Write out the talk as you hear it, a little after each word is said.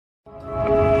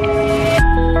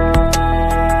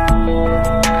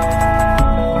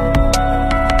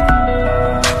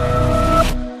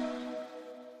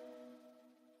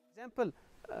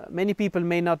many people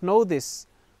may not know this,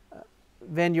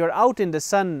 when you're out in the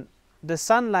sun, the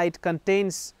sunlight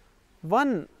contains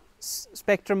one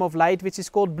spectrum of light which is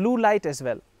called blue light as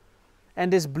well.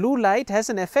 And this blue light has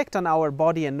an effect on our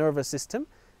body and nervous system,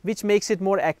 which makes it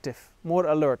more active, more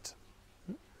alert.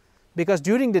 Because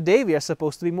during the day we are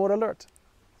supposed to be more alert,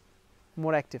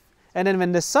 more active. And then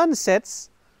when the sun sets,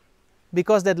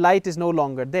 because that light is no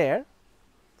longer there,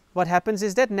 what happens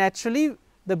is that naturally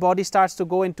the body starts to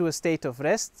go into a state of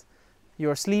rest.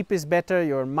 Your sleep is better,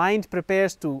 your mind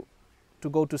prepares to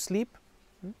go to sleep.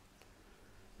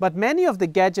 But many of the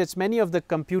gadgets, many of the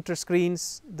computer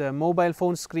screens, the mobile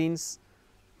phone screens,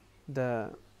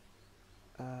 the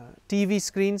TV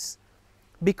screens,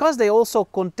 because they also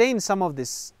contain some of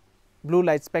this blue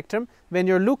light spectrum, when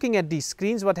you're looking at these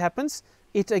screens, what happens?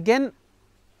 It again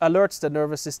alerts the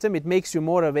nervous system, it makes you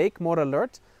more awake, more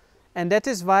alert, and that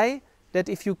is why that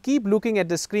if you keep looking at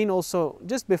the screen also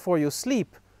just before you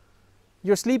sleep,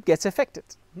 your sleep gets affected.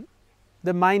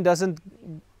 The mind doesn't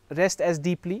rest as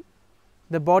deeply,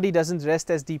 the body doesn't rest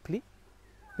as deeply,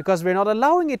 because we're not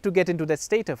allowing it to get into that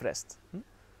state of rest.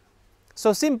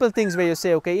 So simple things where you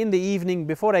say, okay, in the evening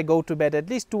before I go to bed, at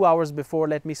least 2 hours before,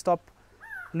 let me stop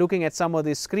looking at some of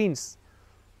these screens.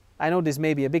 I know this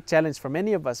may be a big challenge for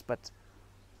many of us, but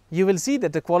you will see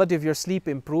that the quality of your sleep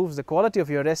improves, the quality of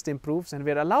your rest improves, and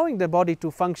we're allowing the body to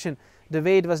function the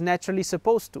way it was naturally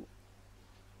supposed to.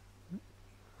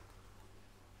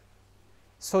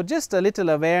 So just a little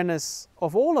awareness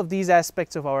of all of these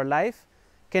aspects of our life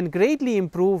can greatly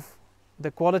improve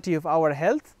the quality of our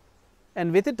health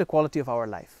and with it the quality of our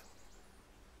life.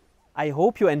 I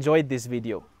hope you enjoyed this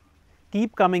video.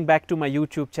 Keep coming back to my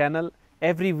YouTube channel.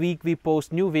 Every week we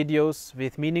post new videos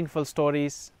with meaningful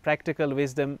stories, practical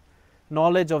wisdom,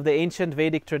 knowledge of the ancient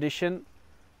Vedic tradition,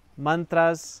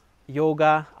 mantras,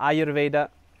 yoga, Ayurveda,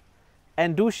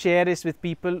 and do share this with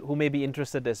people who may be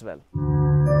interested as well.